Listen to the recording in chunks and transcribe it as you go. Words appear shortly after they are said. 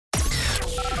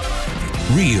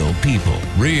Real people,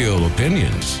 real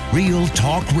opinions, real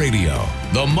talk radio.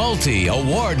 The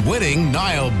multi-award-winning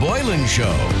Niall Boylan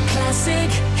Show.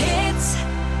 Classic hits.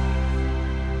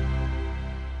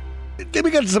 Let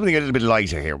me get to something a little bit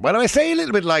lighter here. When I say a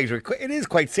little bit lighter, it is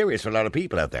quite serious for a lot of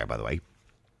people out there, by the way.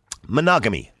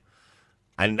 Monogamy.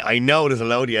 And I know there's a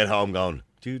load of you at home going,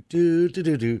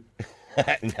 do.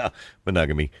 No,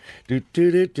 monogamy. Do.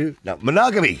 No,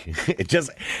 monogamy.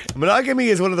 Monogamy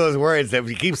is one of those words that if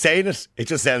you keep saying it, it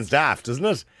just sounds daft, doesn't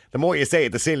it? The more you say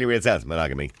it, the sillier it sounds.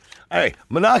 Monogamy. Anyway,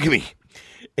 monogamy.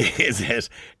 Is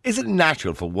it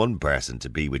natural for one person to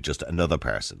be with just another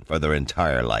person for their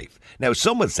entire life? Now,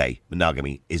 some would say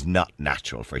monogamy is not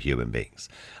natural for human beings.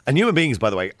 And human beings, by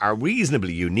the way, are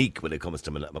reasonably unique when it comes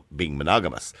to being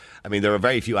monogamous. I mean, there are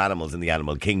very few animals in the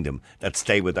animal kingdom that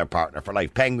stay with their partner for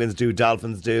life. Penguins do,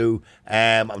 dolphins do.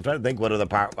 I'm trying to think what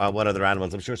other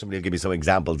animals. I'm sure somebody will give me some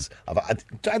examples of. I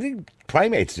think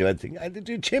primates do. I think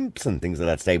do chimps and things like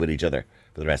that stay with each other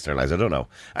for the rest of their lives. I don't know.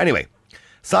 Anyway.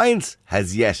 Science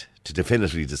has yet to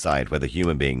definitively decide whether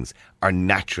human beings are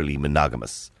naturally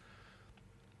monogamous.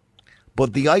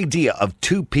 But the idea of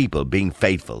two people being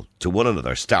faithful to one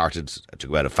another started to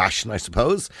go out of fashion, I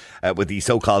suppose, with the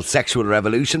so-called sexual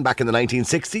revolution back in the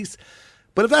 1960s.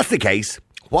 But if that's the case,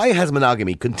 why has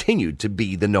monogamy continued to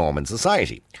be the norm in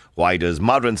society? Why does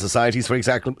modern societies, for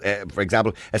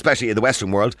example, especially in the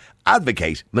Western world,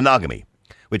 advocate monogamy,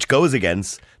 which goes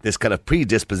against this kind of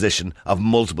predisposition of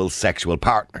multiple sexual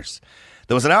partners?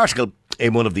 There was an article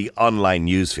in one of the online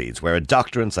news feeds where a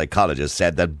doctor and psychologist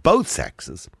said that both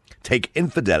sexes take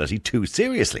infidelity too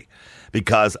seriously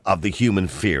because of the human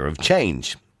fear of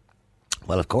change.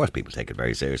 Well, of course, people take it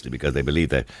very seriously because they believe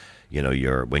that,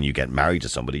 when you get married to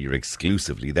somebody, you're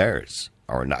exclusively theirs.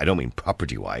 Or not, I don't mean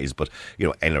property-wise, but,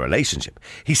 in a relationship.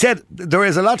 He said there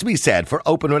is a lot to be said for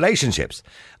open relationships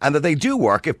and that they do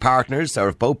work if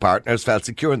both partners felt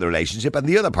secure in the relationship and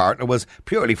the other partner was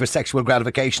purely for sexual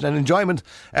gratification and enjoyment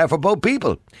for both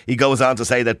people. He goes on to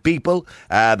say that people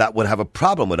that would have a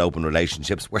problem with open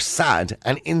relationships were sad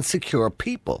and insecure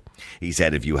people. He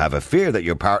said if you have a fear that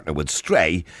your partner would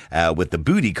stray with the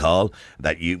booty call,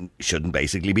 that you shouldn't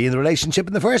basically be in the relationship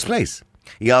in the first place.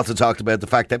 He also talked about the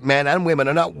fact that men and women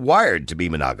are not wired to be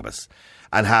monogamous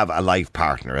and have a life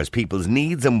partner, as people's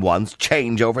needs and wants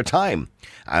change over time.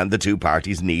 And the two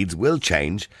parties' needs will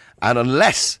change, and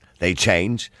unless they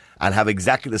change and have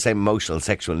exactly the same emotional and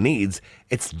sexual needs,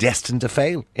 it's destined to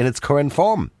fail in its current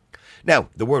form. Now,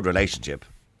 the word relationship,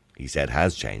 he said,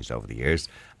 has changed over the years,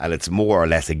 and it's more or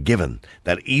less a given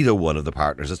that either one of the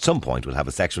partners at some point will have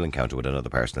a sexual encounter with another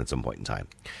person at some point in time.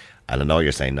 And I know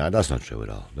you're saying, no, that's not true at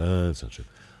all. No, that's not true.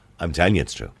 I'm telling you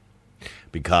it's true.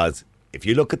 Because if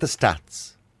you look at the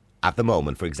stats at the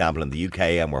moment, for example, in the UK,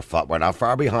 and we're not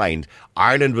far behind,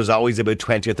 Ireland was always about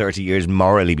 20 or 30 years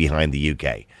morally behind the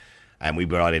UK. And we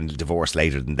brought in divorce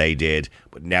later than they did.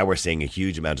 But now we're seeing a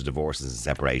huge amount of divorces and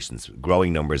separations,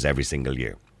 growing numbers every single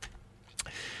year.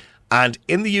 And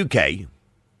in the UK,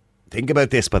 think about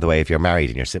this, by the way, if you're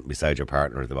married and you're sitting beside your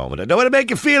partner at the moment. I don't want to make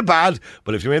you feel bad,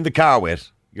 but if you're in the car with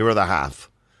your other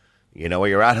half, or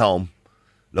you're at home,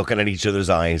 looking at each other's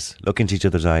eyes. Look into each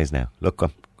other's eyes now. Look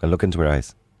into her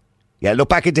eyes. Yeah, look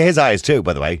back into his eyes too,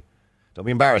 by the way. Don't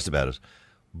be embarrassed about it.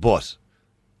 But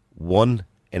 1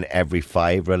 in every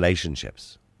 5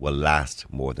 relationships will last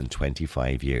more than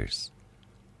 25 years.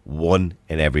 1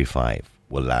 in every 5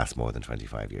 will last more than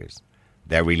 25 years.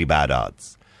 They're really bad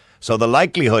odds. So the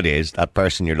likelihood is that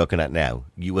person you're looking at now,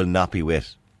 you will not be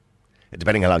with.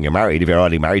 Depending how long you're married, if you're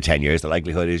already married 10 years, the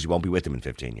likelihood is you won't be with them in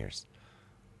 15 years.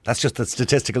 That's just the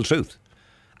statistical truth.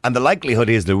 And the likelihood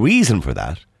is, the reason for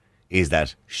that is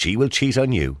that she will cheat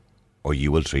on you or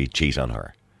you will cheat on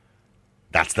her.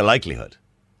 That's the likelihood.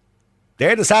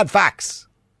 They're the sad facts.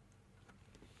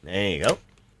 There you go.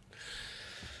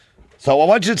 So I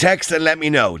want you to text and let me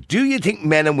know. Do you think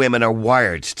men and women are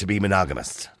wired to be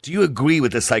monogamous? Do you agree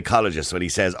with the psychologist when he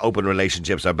says open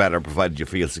relationships are better provided you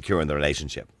feel secure in the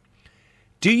relationship?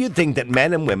 Do you think that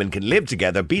men and women can live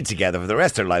together, be together for the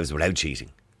rest of their lives without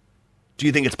cheating? Do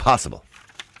you think it's possible?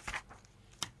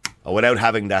 Or without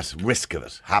having that risk of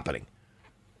it happening?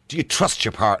 Do you trust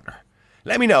your partner?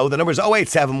 Let me know. The number is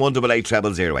 087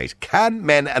 188 0008. Can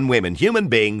men and women, human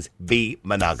beings, be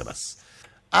monogamous?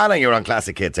 Anna, you're on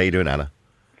Classic Hits. How you doing, Anna?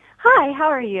 Hi, how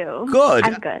are you? Good.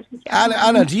 I'm good. Yeah.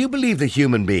 Anna, do you believe that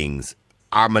human beings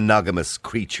are monogamous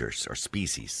creatures or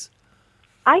species?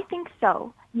 I think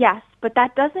so, yes. But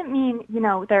that doesn't mean,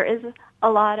 there is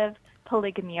a lot of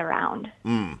polygamy around.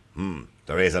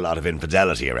 There is a lot of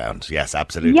infidelity around. Yes,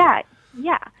 absolutely.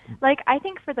 Yeah. Like, I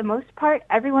think for the most part,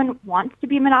 everyone wants to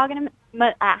be monogamous.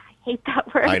 hate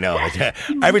that word. I know.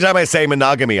 Every time I say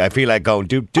monogamy, I feel like going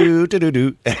do do do do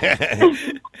do.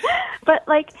 But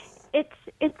like,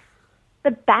 it's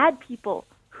the bad people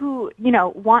who, you know,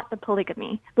 want the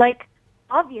polygamy. Like,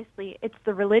 obviously, it's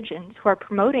the religions who are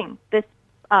promoting this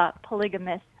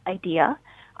polygamous idea.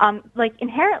 Like,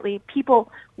 inherently,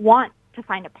 people want to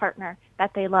find a partner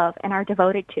that they love and are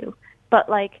devoted to. But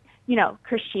like, you know,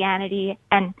 Christianity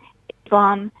and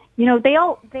Islam, you know, they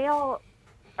all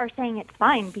are saying it's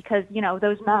fine because, you know,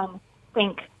 those men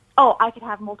think, oh, I could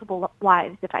have multiple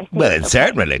wives if I say Well, in it's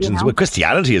certain okay, religions, you know? well,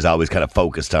 Christianity is always kind of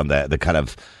focused on the kind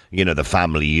of, you know, the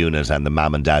family unit and the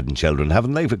mom and dad and children,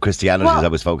 haven't they? But Christianity is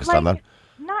always focused on that.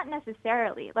 Not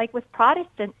necessarily. Like with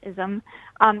Protestantism,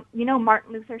 you know,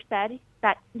 Martin Luther said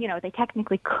that, you know, they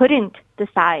technically couldn't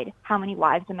decide how many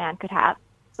wives a man could have.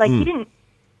 Like, he didn't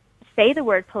say the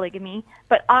word polygamy,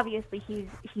 but obviously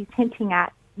he's hinting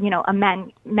at, you know, a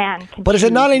man can. But is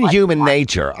it not in choose human what he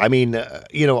nature? I mean,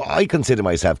 you know, I consider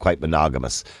myself quite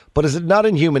monogamous, but is it not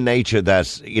in human nature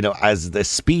that, you know, as the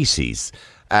species,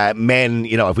 men,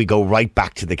 you know, if we go right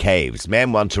back to the caves,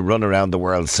 men want to run around the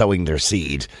world sowing their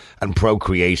seed and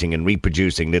procreating and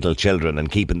reproducing little children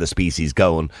and keeping the species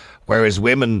going. Whereas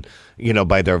women, you know,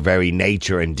 by their very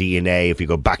nature and DNA, if you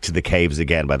go back to the caves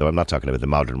again, by the way, I'm not talking about the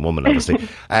modern woman, obviously,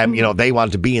 you know, they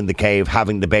want to be in the cave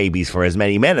having the babies for as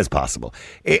many men as possible.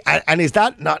 And is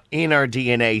that not in our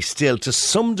DNA still to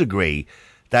some degree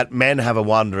that men have a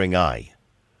wandering eye?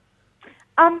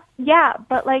 Yeah,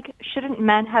 but like, shouldn't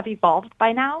men have evolved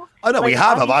by now? Oh, no, like, we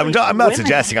have. I'm obviously not women-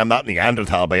 suggesting I'm not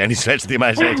Neanderthal by any stretch of the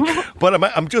imagination.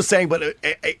 But I'm just saying, but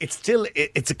it's still,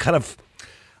 it's a kind of,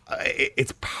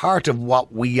 it's part of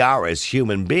what we are as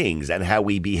human beings and how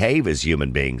we behave as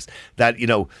human beings. That, you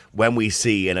know, when we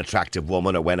see an attractive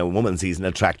woman or when a woman sees an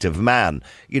attractive man,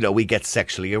 you know, we get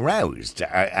sexually aroused.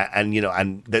 And, you know,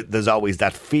 and there's always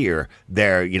that fear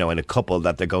there, you know, in a couple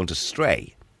that they're going to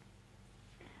stray.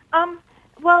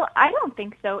 Well, I don't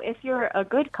think so. If you're a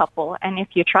good couple and if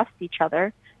you trust each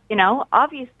other, you know,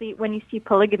 obviously when you see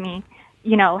polygamy,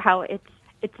 you know, how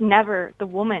it's never the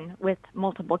woman with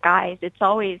multiple guys. It's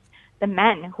always the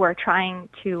men who are trying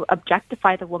to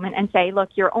objectify the woman and say, look,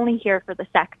 you're only here for the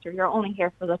sex or you're only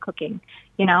here for the cooking,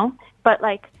 you know? But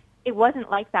like, it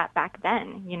wasn't like that back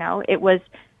then, you know? It was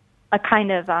a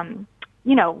kind of,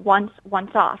 you know, once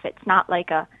off. It's not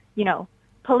like a, you know,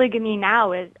 polygamy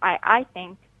now is, I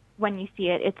think, when you see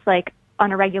it, it's like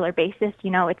on a regular basis, you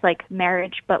know, it's like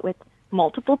marriage, but with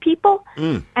multiple people.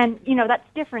 And, you know, that's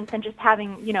different than just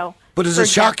having, you know. But does for it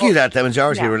shock example- you that the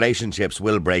majority Yeah. of relationships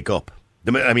will break up?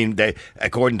 I mean,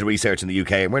 according to research in the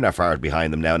UK, and we're not far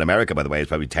behind them now. In America, by the way, is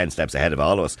probably 10 steps ahead of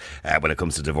all of us when it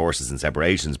comes to divorces and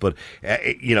separations. But,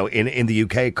 you know, in the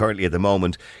UK currently at the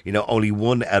moment, you know, only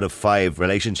 1 out of 5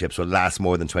 relationships will last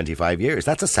more than 25 years.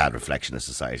 That's a sad reflection of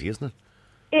society, isn't it?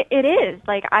 It is.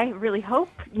 Like, I really hope,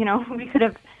 you know, we could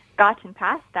have gotten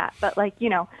past that. But, like, you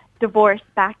know, divorce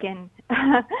back in,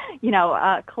 you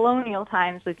know, colonial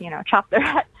times was, you know, chop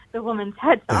the woman's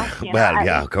heads off. You Well, know?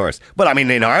 yeah, of course. But, I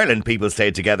mean, in Ireland, people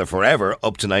stayed together forever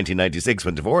up to 1996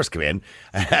 when divorce came in.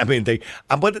 I mean,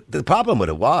 but the problem with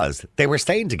it was they were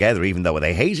staying together even though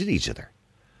they hated each other.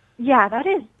 Yeah, that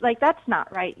is, like, that's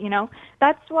not right, you know?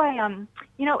 That's why,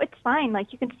 you know, it's fine,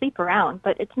 like, you can sleep around,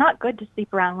 but it's not good to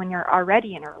sleep around when you're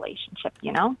already in a relationship,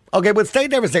 you know? Okay, but stay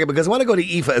there for a second because I want to go to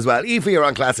Aoife as well. Aoife, you're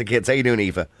on Classic Hits. How you doing,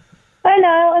 Aoife?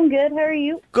 Hello, I'm good. How are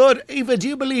you? Good. Aoife, do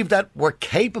you believe that we're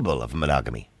capable of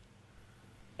monogamy?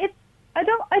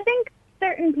 I think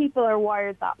certain people are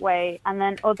wired that way, and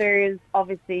then others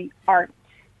obviously aren't.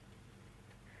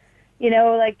 You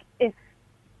know, like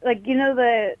you know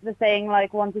the saying,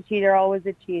 like, once a cheater, always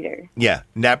a cheater. Yeah,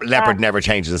 leopard never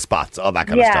changes the spots, all that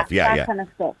kind of stuff. Yeah, that kind of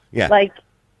stuff. Yeah. Like,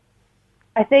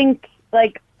 I think,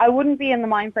 like, I wouldn't be in the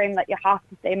mind frame that you have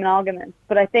to stay monogamous,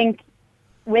 but I think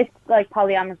with, like,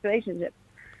 polyamorous relationships,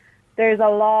 there's a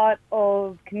lot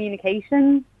of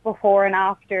communication before and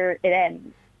after it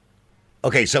ends.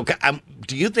 Okay, so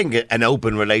do you think an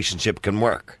open relationship can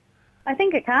work? I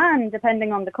think it can,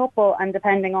 depending on the couple and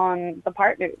depending on the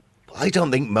partners. I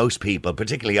don't think most people,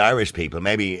 particularly Irish people,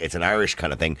 maybe it's an Irish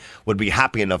kind of thing, would be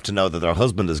happy enough to know that their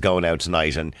husband is going out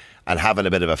tonight and having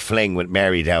a bit of a fling with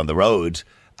Mary down the road,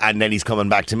 and then he's coming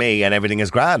back to me and everything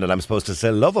is grand and I'm supposed to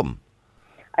still love him.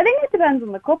 I think it depends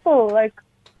on the couple. Like,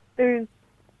 there's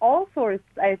all sorts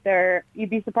out there. You'd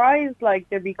be surprised, like,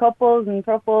 there'd be couples and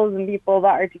throuples and people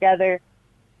that are together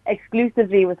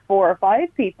exclusively with 4 or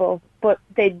 5 people, but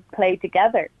they'd play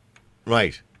together.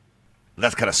 Right.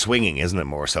 That's kind of swinging, isn't it,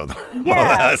 more so than,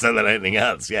 Yeah. so than anything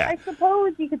else, yeah. I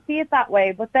suppose you could see it that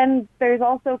way, but then there's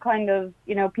also kind of,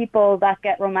 you know, people that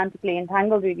get romantically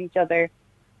entangled with each other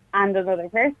and another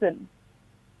person.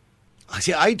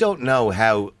 See, I don't know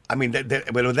how. I mean,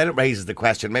 well, then it raises the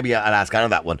question. Maybe I'll ask Anna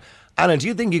that one. Anna, do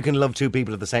you think you can love two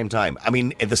people at the same time? I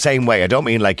mean, in the same way. I don't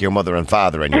mean like your mother and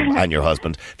father and your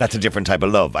husband. That's a different type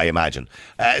of love, I imagine.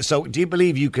 So, do you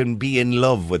believe you can be in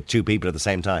love with two people at the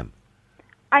same time?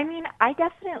 I mean, I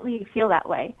definitely feel that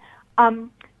way.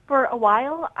 For a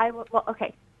while,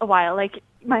 like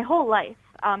my whole life,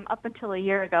 up until a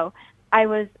year ago, I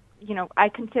was, I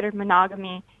considered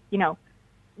monogamy,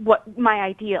 what my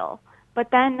ideal.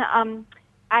 But then,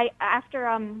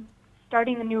 after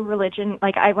starting the new religion,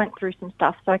 like I went through some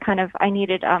stuff, so I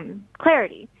needed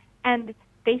clarity, and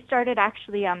they started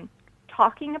actually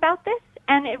talking about this,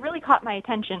 and it really caught my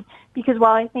attention because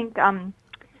while I think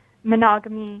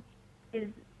monogamy is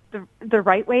the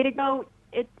right way to go,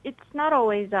 it's not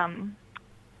always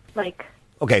like.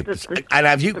 Okay, and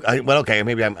have you? Well, okay,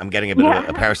 maybe I'm getting a bit of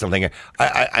a personal thing here.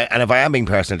 And if I am being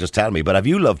personal, just tell me. But have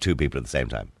you loved two people at the same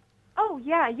time? Oh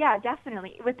yeah,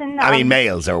 definitely. Within I mean,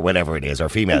 males or whatever it is, or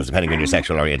females, depending on your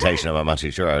sexual orientation. I'm not too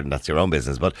sure, and that's your own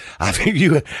business. But have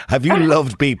you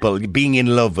loved people, being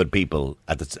in love with people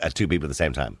at two people at the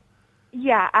same time?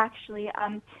 Yeah, actually,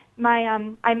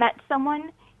 I met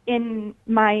someone in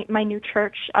my new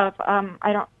church of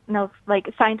I don't know, like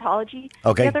Scientology.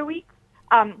 Okay. The other week,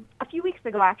 a few weeks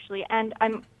ago actually, and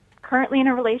I'm currently in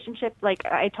a relationship, like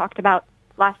I talked about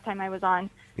last time I was on.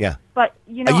 Yeah. But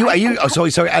are you?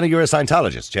 Sorry, Anna, you're a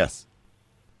Scientologist, yes.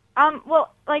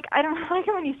 Well, like I don't like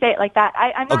it when you say it like that.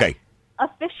 I'm not okay.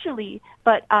 Officially,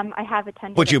 but I have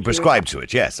attended. But you prescribe to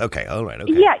it, yes. Okay, all right.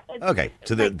 Okay. Yeah. Okay,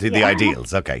 to the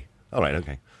ideals. Okay, all right.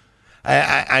 Okay.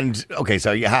 And okay,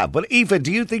 so you have. But Aoife,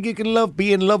 do you think you can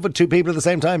be in love with two people at the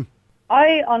same time?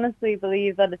 I honestly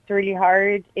believe that it's really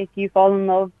hard if you fall in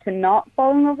love to not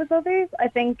fall in love with others. I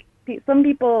think some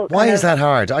people. Why is that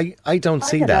hard? I don't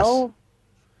see that. Know.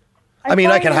 I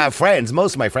mean, I can have friends.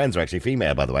 Most of my friends are actually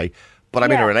female, by the way. But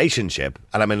I'm in a relationship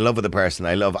and I'm in love with the person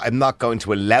I love. I'm not going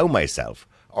to allow myself,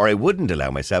 or I wouldn't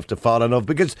allow myself to fall in love,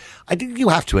 because I think you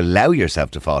have to allow yourself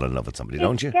to fall in love with somebody,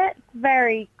 don't you? It gets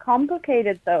very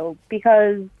complicated, though,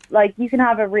 because, like, you can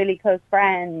have a really close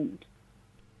friend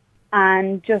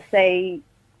and just say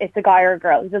it's a guy or a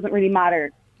girl. It doesn't really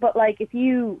matter. But, like, if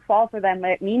you fall for them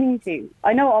without meaning to,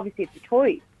 I know obviously it's a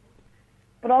choice,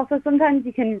 but also sometimes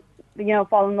you can,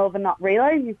 fall in love and not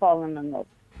realise you've fallen in love.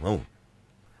 Oh.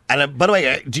 And by the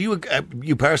way, do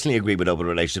you personally agree with open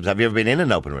relationships? Have you ever been in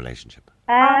an open relationship?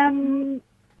 No,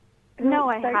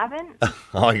 I haven't.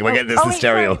 We're getting this in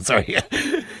stereo. Sorry.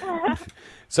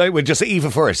 Sorry, we'll just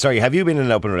Aoife first. Sorry, have you been in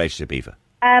an open relationship, Aoife?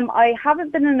 I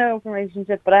haven't been in an open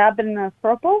relationship, but I have been in a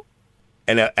throuple.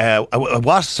 In a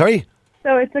what? Sorry?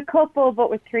 So it's a couple,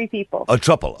 but with three people. A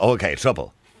throuple. Oh, okay,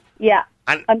 throuple. Yeah.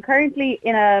 And I'm currently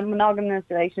in a monogamous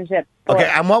relationship. Okay,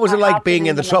 and what was it like being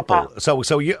in the throuple?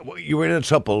 So you were in a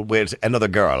throuple with another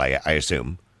girl, I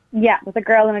assume? Yeah, with a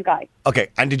girl and a guy. Okay,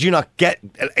 and did you not get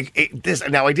this?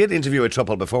 Now, I did interview a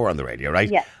throuple before on the radio, right?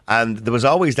 Yeah. And there was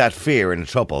always that fear in a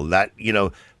throuple that,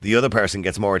 the other person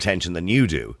gets more attention than you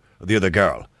do, or the other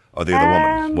girl, or the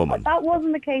other woman. That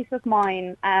wasn't the case with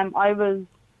mine. I was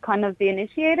kind of the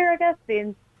initiator, I guess.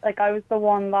 I was the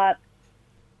one that,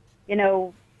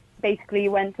 basically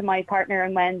went to my partner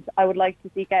and went, I would like to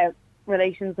seek out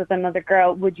relations with another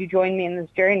girl. Would you join me in this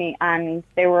journey? And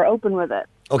they were open with it.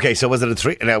 Okay, so was it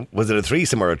a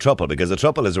threesome or a throuple? Because a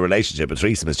throuple is a relationship, a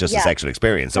threesome is just a sexual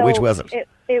experience. So which was it?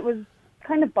 It was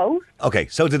kind of both. Okay,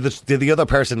 so did the other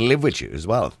person live with you as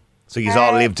well? So you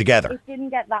all lived together? It didn't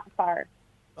get that far.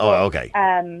 Oh, okay.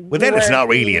 Well, then it's not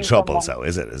really a throuple, so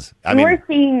is it? We were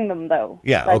seeing them, though.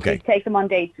 Yeah, okay. We'd take them on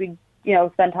dates. We'd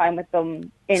spend time with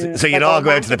them. So you'd all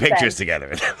go out to the pictures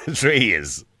together. The tree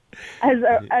is in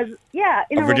a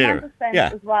romantic sense,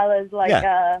 as well as like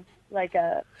a.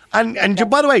 And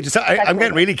by the way, I'm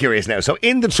getting really curious now. So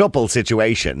in the throuple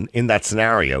situation, in that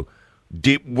scenario,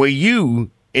 were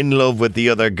you in love with the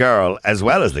other girl as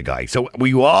well as the guy? So were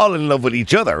you all in love with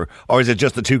each other, or is it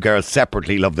just the two girls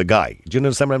separately love the guy? Do you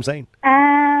understand what I'm saying?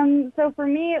 So for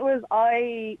me, it was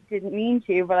I didn't mean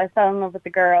to, but I fell in love with the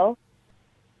girl.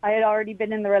 I had already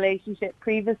been in the relationship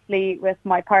previously with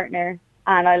my partner,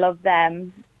 and I loved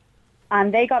them.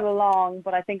 And they got along,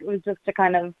 but I think it was just to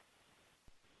kind of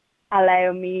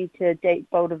allow me to date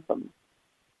both of them,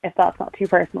 if that's not too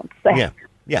personal to say.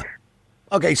 Yeah.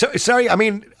 Okay, so sorry, I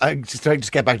mean, I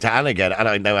just get back to Anna again,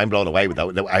 and I'm blown away with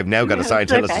that. I've now got a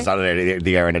Scientologist on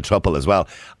the air in a throuple as well.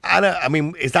 Anna, I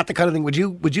mean, is that the kind of thing? Would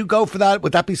you go for that?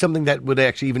 Would that be something that would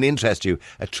actually even interest you?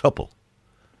 A throuple?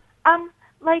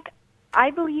 I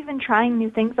believe in trying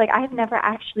new things. I have never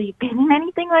actually been in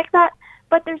anything like that,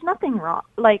 but there's nothing wrong.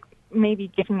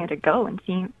 maybe giving it a go and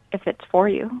seeing if it's for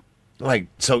you. Like,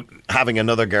 so having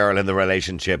another girl in the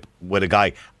relationship with a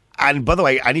guy. And by the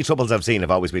way, any troubles I've seen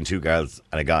have always been two girls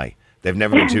and a guy. They've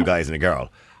never been two guys and a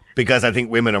girl. Because I think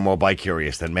women are more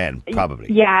bi-curious than men, probably.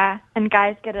 Yeah, and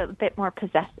guys get a bit more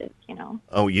possessive, you know.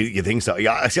 Oh, you think so?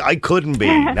 Yeah, see, I couldn't be.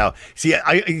 Now, see,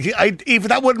 even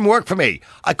that wouldn't work for me.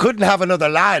 I couldn't have another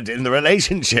lad in the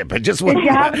relationship. It just wouldn't.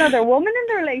 Did you have another woman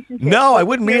in the relationship? No, I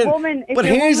wouldn't mean it. But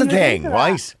here's the thing,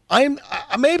 right?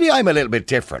 Maybe I'm a little bit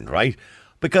different, right?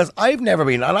 Because I've never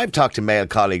been, and I've talked to male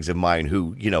colleagues of mine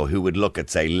who would look at,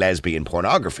 say, lesbian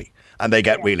pornography. And they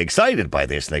get really excited by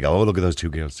this. And they go, oh, look at those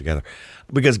two girls together.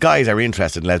 Because guys are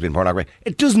interested in lesbian pornography.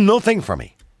 It does nothing for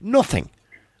me. Nothing.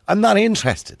 I'm not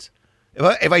interested.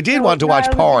 If I did want to watch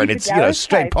porn, it's,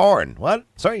 straight type? Porn. What?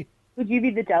 Sorry? Would you be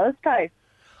the jealous type?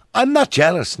 I'm not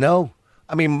jealous, no.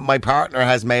 I mean, my partner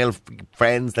has male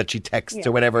friends that she texts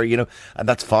or whatever, and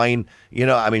that's fine.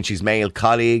 I mean, she's male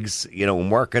colleagues, in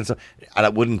work and so, and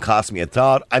it wouldn't cost me a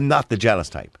thought. I'm not the jealous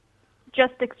type.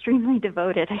 Just extremely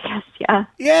devoted, I guess, yeah.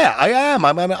 Yeah, I am.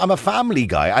 I'm a family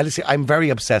guy. I'm very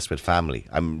obsessed with family.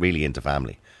 I'm really into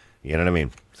family. You know what I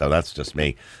mean? So that's just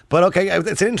me. But okay,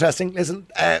 it's interesting. Listen,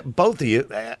 both of you,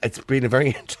 it's been a very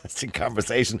interesting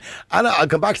conversation. And I'll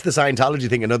come back to the Scientology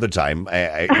thing another time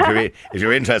if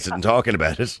you're interested in talking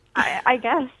about it. I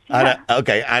guess. Yeah.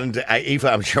 Okay, and Aoife,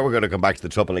 I'm sure we're going to come back to the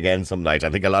trouble again some night. I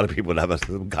think a lot of people would have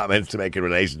some comments to make in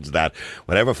relation to that.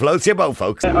 Whatever floats your boat,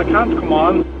 folks. I can't come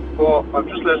on, but I'm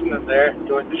just listening there,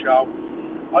 enjoying the show.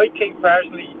 I think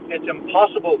personally it's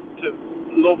impossible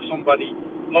to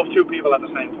love two people at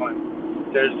the same time.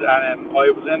 I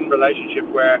was in a relationship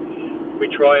where we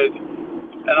tried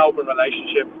an open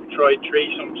relationship, we tried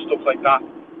threesome, stuff like that,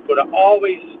 but it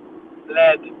always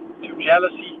led to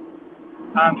jealousy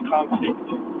and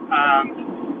conflict,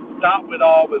 and that would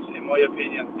always, in my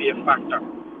opinion, be a factor.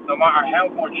 No matter how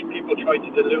much people try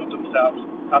to delude themselves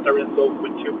that they're in love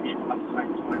with two people at the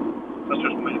same time. That's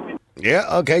just my opinion. Yeah,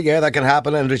 okay, yeah, that can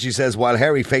happen. And she says, while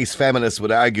hairy-faced feminists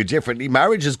would argue differently,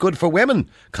 marriage is good for women.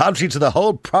 Contrary to the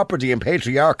whole property and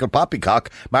patriarchal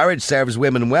poppycock, marriage serves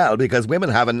women well because women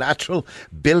have a natural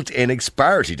built-in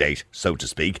expiry date, so to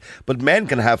speak, but men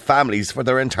can have families for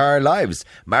their entire lives.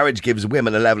 Marriage gives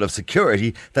women a level of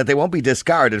security that they won't be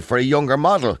discarded for a younger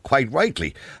model, quite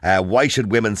rightly. Why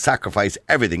should women sacrifice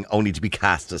everything only to be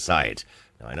cast aside?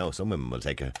 I know some women will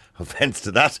take offence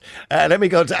to that. Let me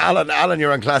go to Alan. Alan,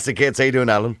 you're on Classic Hits. How you doing,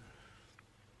 Alan?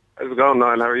 How's it going,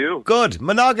 Niall? How are you? Good.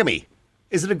 Monogamy.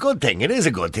 Is it a good thing? It is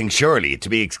a good thing, surely, to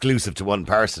be exclusive to one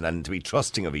person and to be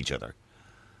trusting of each other.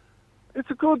 It's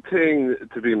a good thing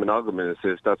to be monogamous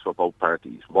if that's what both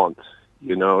parties want.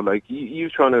 Like you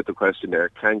thrown out the question there,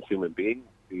 can human beings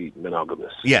be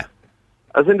monogamous? Yeah.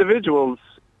 As individuals,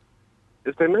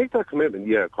 if they make that commitment,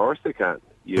 yeah, of course they can.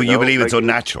 But you believe it's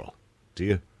unnatural? Do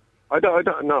you? I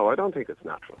don't think it's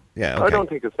natural. Yeah, okay. I don't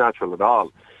think it's natural at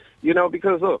all.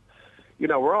 Because look,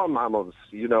 we're all mammals.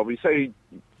 We say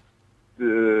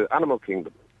the animal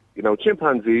kingdom.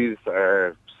 Chimpanzees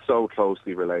are so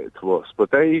closely related to us,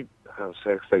 but they have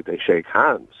sex like they shake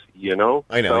hands. I know,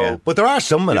 yeah. But there are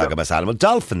some monogamous animals.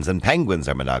 Dolphins and penguins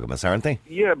are monogamous, aren't they?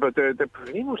 Yeah, but they're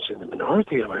pretty much in the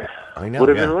minority. I know. Would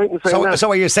have been right in saying that? So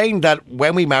are you saying that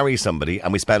when we marry somebody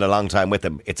and we spend a long time with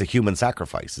them, it's a human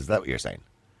sacrifice? Is that what you're saying?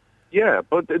 Yeah,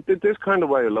 but this kind of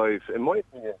way of life, in my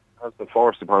opinion, has been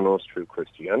forced upon us through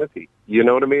Christianity. You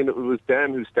know what I mean? It was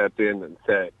them who stepped in and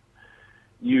said,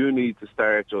 you need to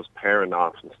start just pairing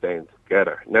off and staying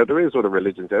together. Now, there is other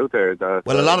religions out there that...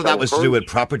 Well, a lot of that was to do with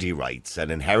property rights and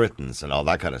inheritance and all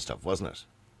that kind of stuff, wasn't it?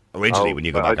 Originally, when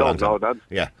you go back a long time. I don't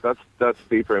know. That's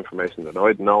deeper information than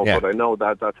I'd know, but I know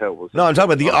that's how it was. No, I'm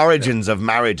talking about the origins of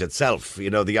marriage itself,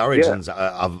 the origins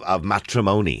of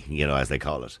matrimony, as they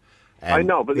call it. I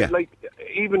know, but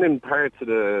even in part to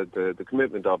the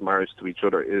commitment of marriage to each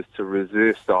other is to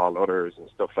resist all others and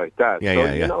stuff like that.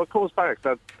 It goes back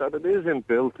that it is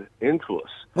inbuilt into us.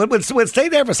 Well, we'll stay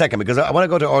there for a second because I want to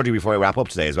go to Audrey before I wrap up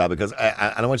today as well because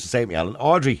and I want you to say to me, Alan.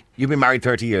 Audrey, you've been married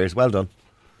 30 years. Well done.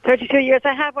 32 years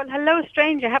I have. Well, hello,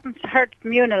 stranger. I haven't heard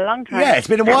from you in a long time. Yeah, it's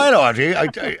been a while, Audrey.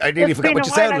 I nearly forgot what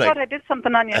you sound like. I thought I did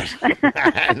something on you.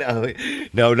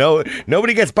 No.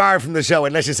 Nobody gets barred from the show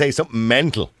unless you say something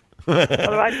mental.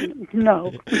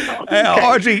 No.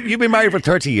 Audrey, you've been married for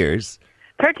 30 years.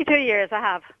 32 years I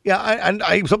have. Yeah, and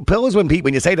I suppose when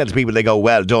you say that to people, they go,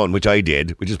 well done, which I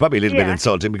did, which is probably a little bit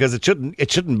insulting because it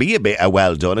shouldn't be a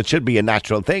well done. It should be a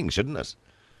natural thing, shouldn't it?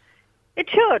 It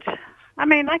should. I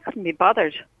mean, I couldn't be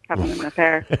bothered having an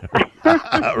affair.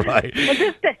 Right.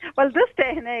 Well, this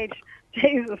day and age,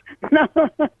 Jesus, no.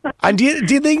 And do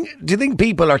you think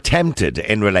people are tempted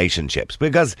in relationships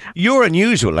because you're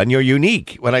unusual and you're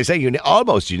unique? When I say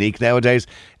almost unique nowadays,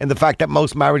 in the fact that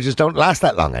most marriages don't last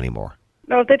that long anymore.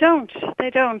 No, they don't. They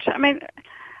don't. I mean,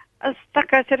 as that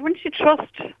guy said, once you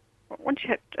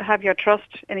have your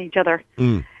trust in each other,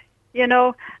 you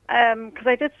know, because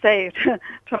I did say to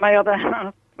my other,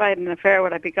 if I had an affair,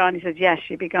 would I be gone? He said, yes,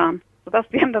 she'd be gone. So that's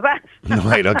the end of that.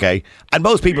 Right, okay. And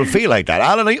most people feel like that.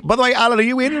 Alan, by the way, Alan, are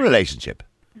you in a relationship?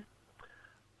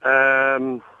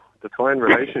 Define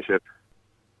relationship.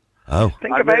 Oh.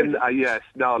 Think about it. Yes.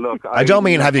 No, look. I don't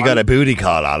mean have you got a booty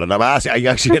call, Alan. I'm asking, are you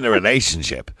actually in a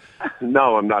relationship?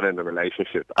 No, I'm not in a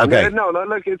relationship. Okay. No,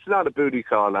 look, it's not a booty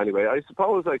call anyway. I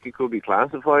suppose like it could be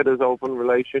classified as open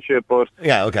relationship, but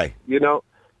yeah, okay. You know,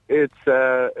 it's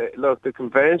look, the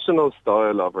conventional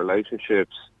style of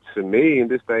relationships to me in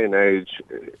this day and age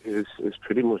is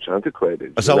pretty much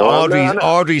antiquated. So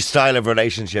Audrey's style of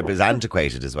relationship is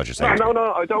antiquated, is what you're saying?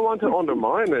 No, I don't want to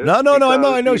undermine it. No, I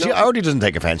know. Audrey doesn't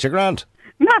take offence. You're grand.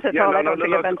 Not at all. I don't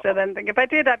take offence at anything. If I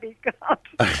did, I'd be gone.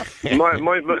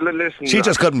 Listen. She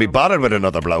just couldn't be bothered with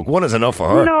another bloke. One is enough for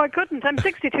her. No, I couldn't. I'm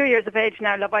 62 years of age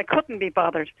now, love. I couldn't be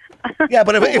bothered. Yeah,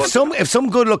 but if some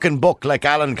good-looking buck like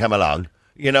Alan came along,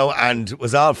 you know, and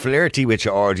was all flirty with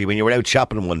you, Audrey, when you were out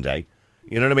shopping one day,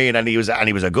 you know what I mean? And he was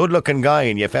a good-looking guy,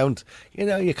 and you found, you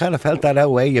know, you kind of felt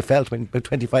that way you felt about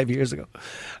 25 years ago.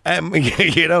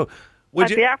 You know,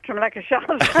 I'd be after him like a shot.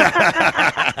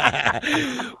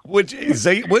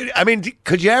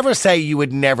 could you ever say you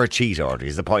would never cheat, Audrey?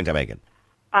 Is the point I'm making?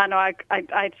 No,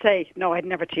 I'd say no. I'd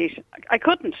never cheat. I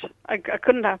couldn't. I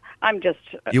couldn't have. I'm just.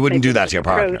 You wouldn't do that to your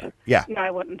partner. Rude. Yeah. No,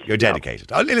 I wouldn't. You're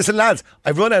dedicated. No. Oh, listen, lads,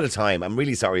 I've run out of time. I'm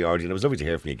really sorry, Audrey, and it was lovely to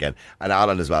hear from you again. And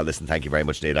Alan as well. Listen, thank you very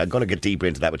much, Nate. I'm going to get deeper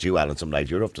into that with you, Alan, some night.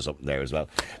 You're up to something there as well.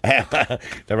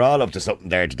 They're all up to something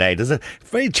there today. There's a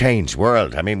very changed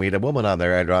world. I mean, we had a woman on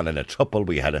there earlier on in a throuple.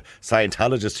 We had a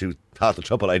Scientologist who thought the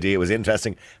throuple idea was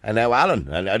interesting. And now Alan,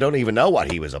 and I don't even know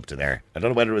what he was up to there. I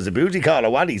don't know whether it was a booty call or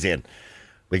what he's in.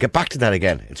 We'll get back to that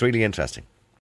again. It's really interesting.